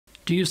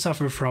Do you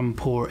suffer from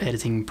poor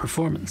editing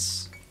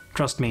performance?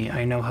 Trust me,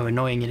 I know how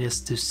annoying it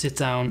is to sit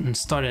down and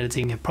start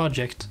editing a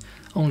project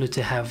only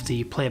to have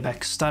the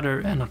playback stutter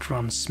and not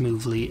run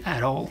smoothly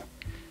at all.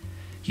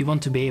 You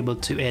want to be able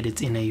to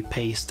edit in a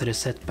pace that is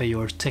set by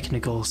your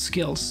technical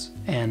skills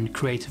and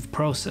creative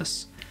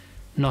process,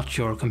 not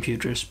your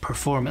computer's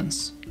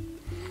performance.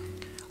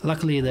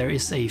 Luckily, there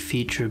is a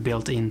feature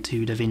built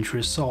into Davinci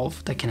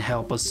Resolve that can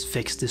help us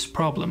fix this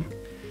problem: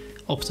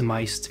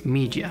 optimized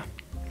media,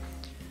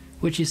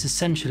 which is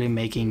essentially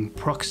making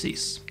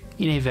proxies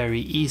in a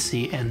very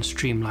easy and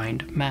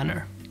streamlined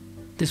manner.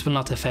 This will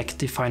not affect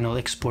the final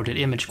exported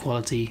image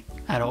quality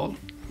at all.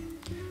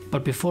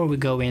 But before we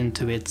go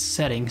into its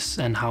settings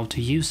and how to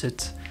use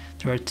it,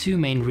 there are two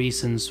main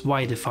reasons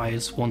why the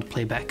files won't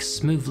play back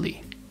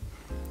smoothly.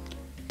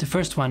 The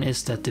first one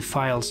is that the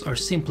files are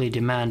simply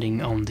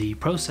demanding on the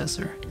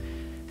processor.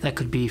 That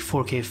could be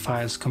 4K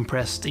files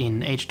compressed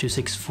in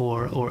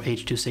H.264 or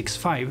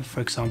H.265,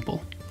 for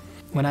example.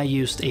 When I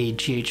used a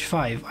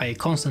GH5, I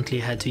constantly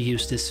had to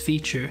use this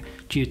feature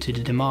due to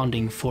the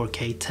demanding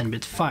 4K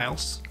 10-bit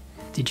files.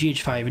 The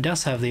GH5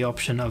 does have the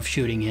option of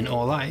shooting in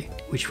all-I,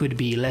 which would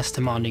be less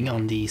demanding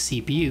on the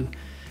CPU,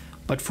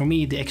 but for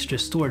me the extra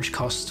storage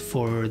cost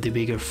for the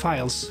bigger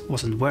files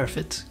wasn't worth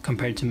it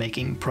compared to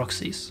making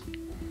proxies.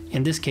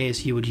 In this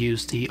case, you would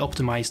use the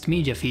optimized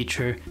media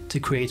feature to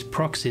create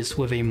proxies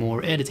with a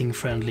more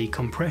editing-friendly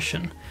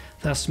compression,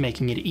 thus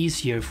making it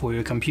easier for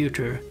your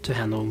computer to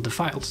handle the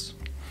files.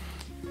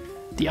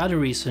 The other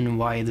reason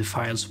why the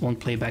files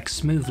won't play back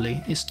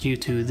smoothly is due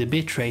to the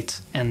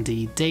bitrate and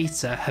the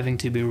data having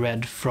to be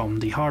read from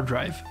the hard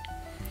drive.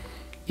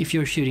 If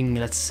you're shooting,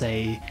 let's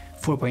say,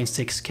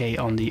 4.6K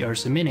on the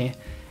Ursa Mini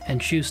and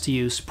choose to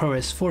use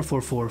ProRes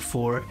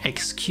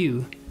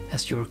 4444XQ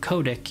as your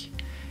codec,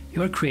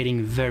 you are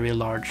creating very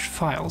large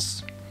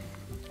files.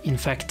 In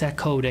fact, that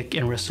codec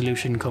and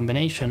resolution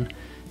combination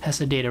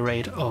has a data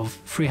rate of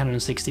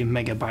 360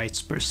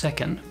 megabytes per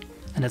second,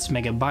 and that's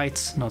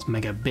megabytes, not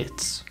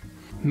megabits.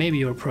 Maybe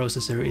your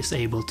processor is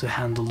able to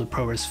handle the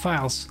ProRes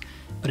files,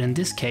 but in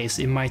this case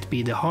it might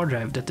be the hard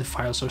drive that the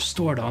files are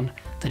stored on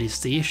that is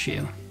the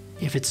issue.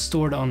 If it's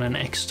stored on an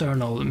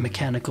external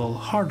mechanical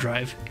hard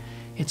drive,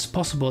 it's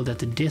possible that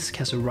the disk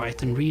has a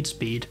write and read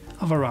speed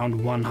of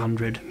around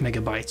 100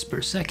 megabytes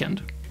per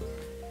second.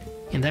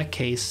 In that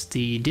case,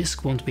 the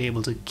disk won't be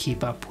able to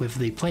keep up with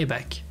the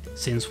playback,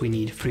 since we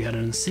need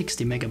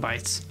 360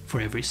 megabytes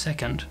for every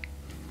second.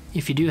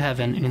 If you do have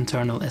an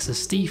internal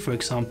SSD, for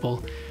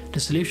example, the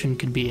solution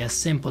could be as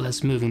simple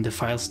as moving the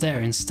files there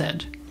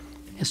instead,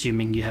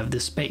 assuming you have the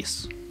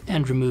space,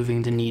 and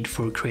removing the need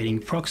for creating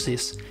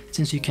proxies,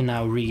 since you can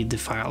now read the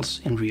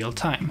files in real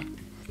time.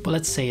 But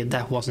let's say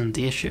that wasn't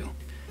the issue.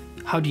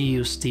 How do you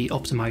use the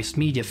optimized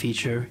media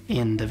feature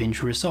in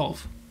Davinci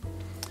Resolve?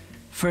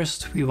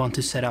 First, we want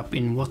to set up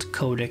in what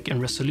codec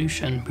and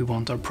resolution we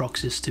want our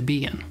proxies to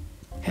be in.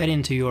 Head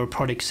into your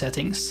project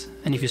settings,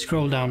 and if you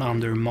scroll down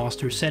under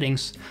master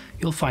settings,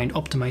 you'll find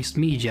optimized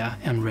media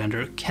and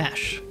render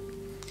cache.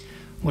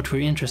 What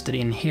we're interested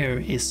in here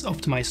is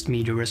optimized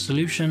media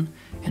resolution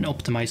and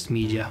optimized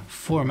media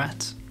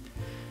format.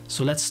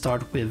 So let's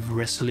start with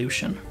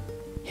resolution.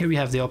 Here we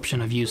have the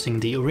option of using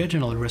the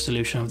original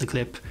resolution of the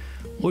clip,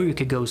 or you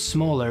could go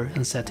smaller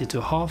and set it to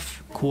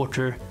half,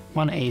 quarter,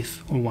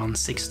 1/8 or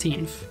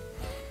 1/16.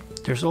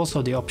 There's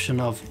also the option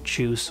of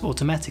choose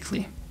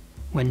automatically.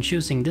 When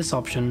choosing this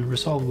option,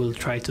 Resolve will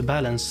try to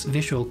balance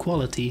visual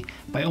quality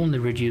by only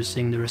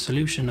reducing the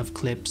resolution of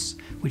clips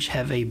which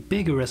have a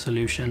bigger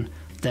resolution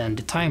than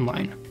the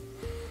timeline.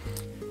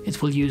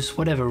 It will use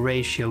whatever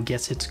ratio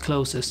gets it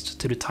closest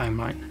to the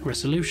timeline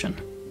resolution.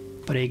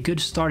 But a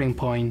good starting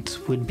point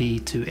would be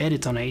to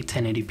edit on a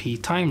 1080p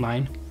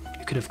timeline.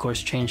 You could of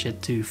course change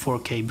it to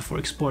 4K before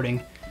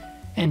exporting,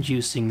 and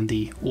using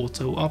the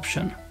auto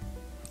option.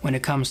 When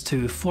it comes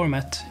to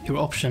format, your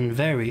options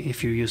vary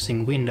if you're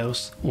using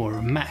Windows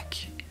or Mac.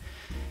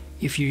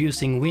 If you're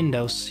using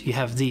Windows, you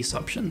have these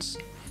options,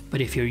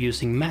 but if you're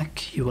using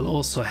Mac, you will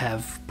also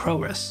have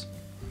ProRes.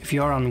 If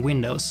you are on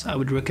Windows, I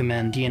would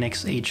recommend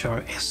DNX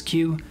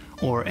HRSQ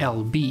or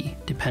LB,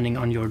 depending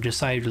on your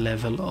desired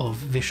level of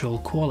visual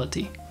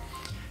quality.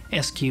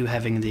 SQ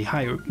having the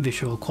higher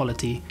visual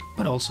quality,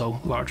 but also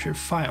larger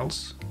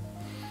files.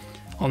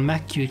 On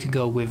Mac you could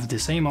go with the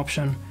same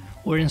option,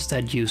 or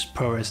instead use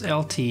ProRes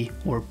LT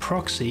or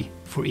Proxy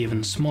for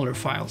even smaller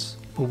files,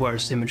 for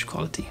worse image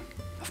quality.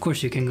 Of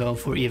course you can go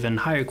for even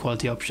higher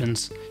quality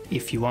options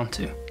if you want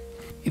to.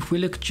 If we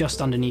look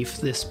just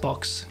underneath this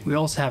box, we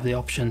also have the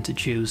option to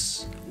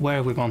choose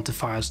where we want the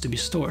files to be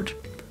stored,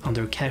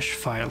 under Cache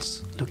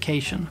Files,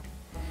 Location.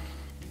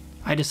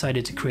 I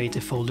decided to create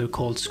a folder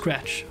called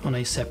Scratch on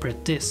a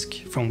separate disk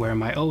from where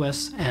my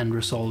OS and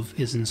Resolve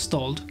is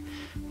installed,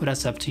 but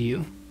that's up to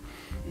you.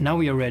 Now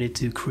we are ready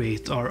to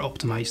create our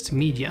optimized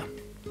media.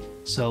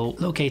 So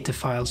locate the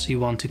files you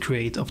want to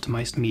create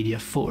optimized media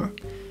for.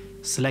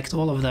 Select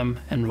all of them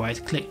and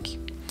right-click.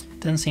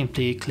 Then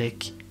simply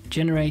click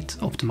Generate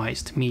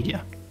Optimized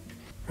Media.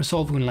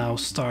 Resolve will now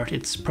start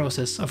its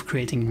process of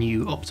creating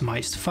new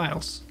optimized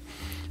files.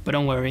 But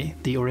don't worry,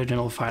 the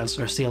original files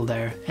are still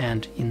there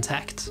and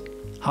intact.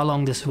 How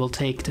long this will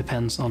take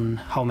depends on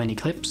how many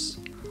clips,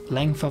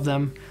 length of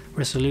them,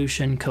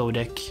 resolution,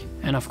 codec,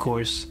 and of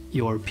course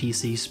your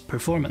PC's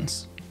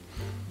performance.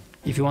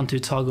 If you want to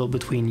toggle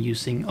between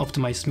using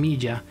optimized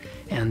media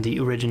and the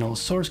original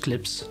source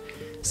clips,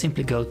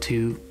 simply go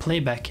to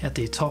Playback at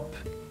the top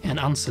and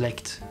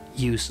unselect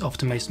Use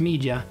optimized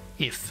media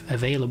if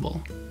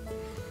available.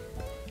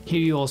 Here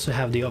you also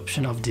have the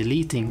option of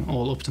deleting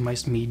all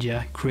optimized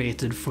media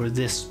created for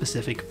this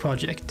specific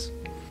project.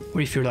 Or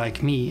if you're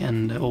like me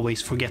and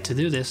always forget to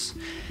do this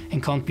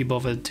and can't be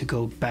bothered to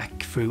go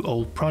back through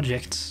old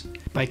projects,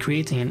 by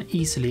creating an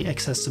easily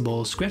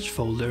accessible scratch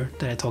folder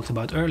that I talked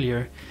about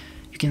earlier,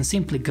 you can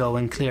simply go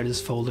and clear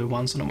this folder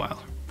once in a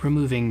while,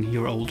 removing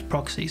your old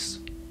proxies.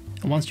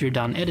 And once you're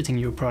done editing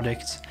your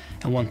project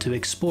and want to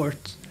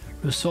export,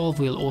 Resolve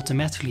will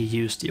automatically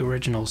use the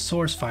original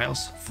source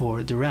files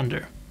for the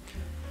render.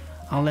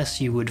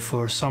 Unless you would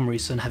for some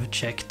reason have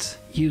checked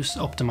Use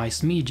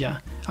optimized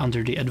media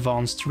under the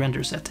advanced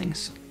render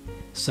settings.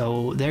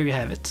 So there you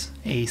have it,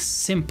 a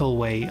simple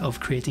way of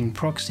creating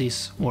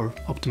proxies, or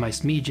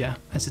optimized media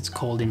as it's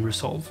called in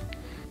Resolve.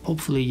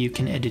 Hopefully you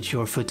can edit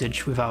your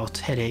footage without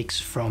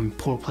headaches from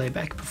poor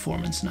playback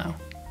performance now.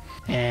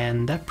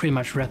 And that pretty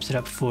much wraps it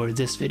up for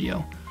this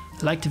video.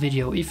 Like the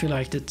video if you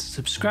liked it,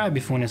 subscribe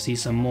if you want to see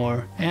some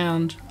more,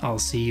 and I'll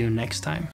see you next time.